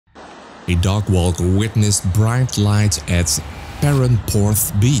A dog walker witnessed bright lights at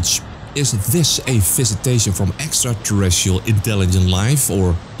Perranporth beach. Is this a visitation from extraterrestrial intelligent life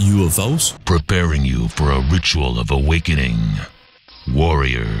or UFOs? Preparing you for a ritual of awakening.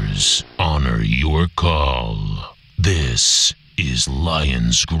 Warriors, honor your call. This is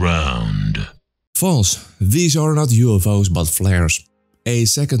Lion's Ground. False. These are not UFOs but flares. A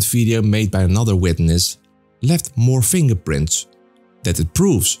second video made by another witness left more fingerprints that it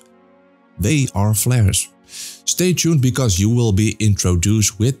proves they are flares. Stay tuned because you will be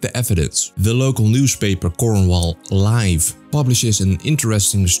introduced with the evidence. The local newspaper Cornwall Live publishes an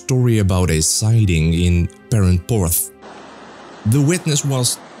interesting story about a sighting in Perranporth. The witness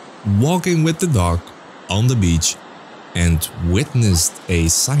was walking with the dog on the beach and witnessed a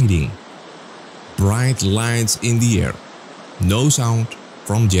sighting. Bright lights in the air, no sound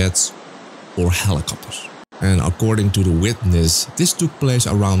from jets or helicopters. And according to the witness, this took place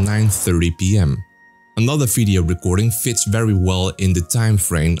around 9:30 p.m. Another video recording fits very well in the time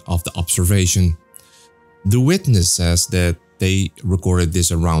frame of the observation. The witness says that they recorded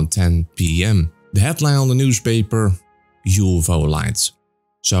this around 10 p.m. The headline on the newspaper: UFO lights.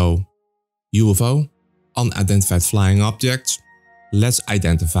 So, UFO, unidentified flying objects. Let's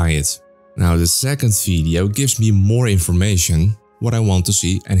identify it. Now the second video gives me more information, what I want to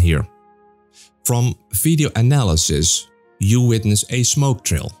see and hear. From video analysis, you witness a smoke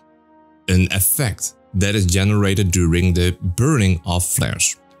trail, an effect that is generated during the burning of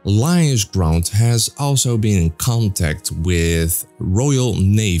flares. Lion's Ground has also been in contact with Royal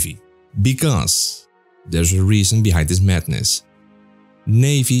Navy because there's a reason behind this madness.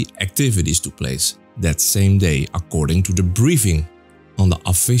 Navy activities took place that same day according to the briefing on the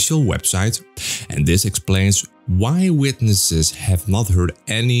official website, and this explains why witnesses have not heard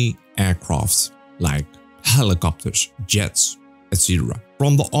any aircraft like helicopters, jets, etc.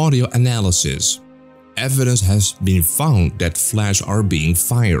 From the audio analysis, evidence has been found that flares are being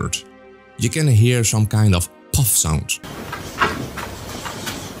fired. You can hear some kind of puff sound.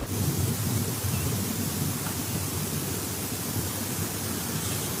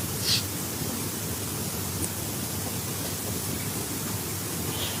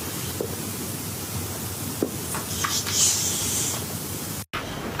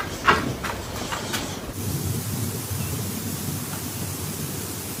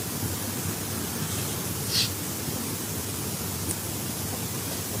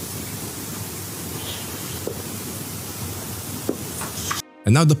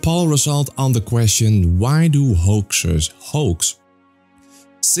 And now the poll result on the question, why do hoaxers hoax?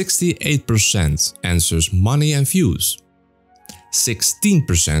 68% answers money and views.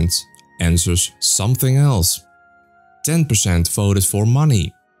 16% answers something else. 10% voted for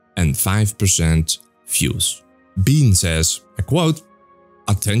money and 5% views. Bean says, I quote,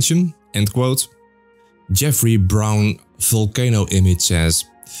 attention, end quote. Jeffrey Brown volcano image says,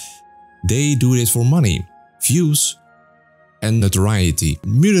 they do this for money, views, and notoriety.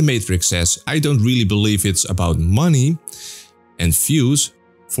 Mutant Matrix says, I don't really believe it's about money and views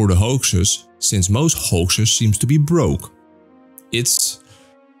for the hoaxers, since most hoaxers seems to be broke. It's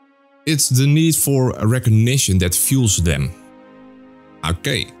the need for a recognition that fuels them.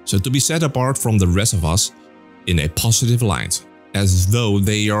 Okay, so to be set apart from the rest of us in a positive light, as though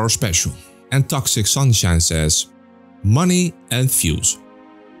they are special. And Toxic Sunshine says, money and views.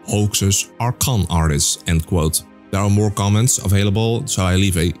 Hoaxers are con artists, end quote. There are more comments available, so I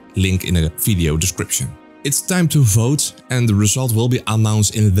leave a link in the video description. It's time to vote and the result will be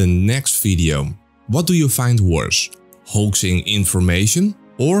announced in the next video. What do you find worse? Hoaxing information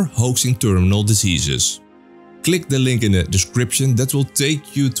or hoaxing terminal diseases? Click the link in the description that will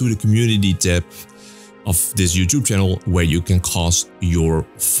take you to the community tab of this YouTube channel where you can cast your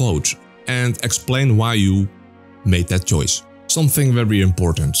vote and explain why you made that choice. Something very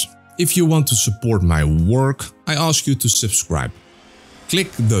important. If you want to support my work, I ask you to subscribe.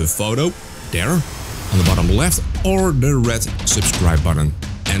 Click the photo there on the bottom left or the red subscribe button.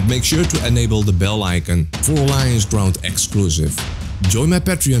 And make sure to enable the bell icon for Lion's Ground exclusive. Join my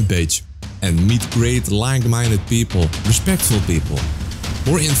Patreon page and meet great like-minded people, respectful people.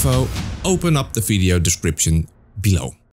 For more info, open up the video description below.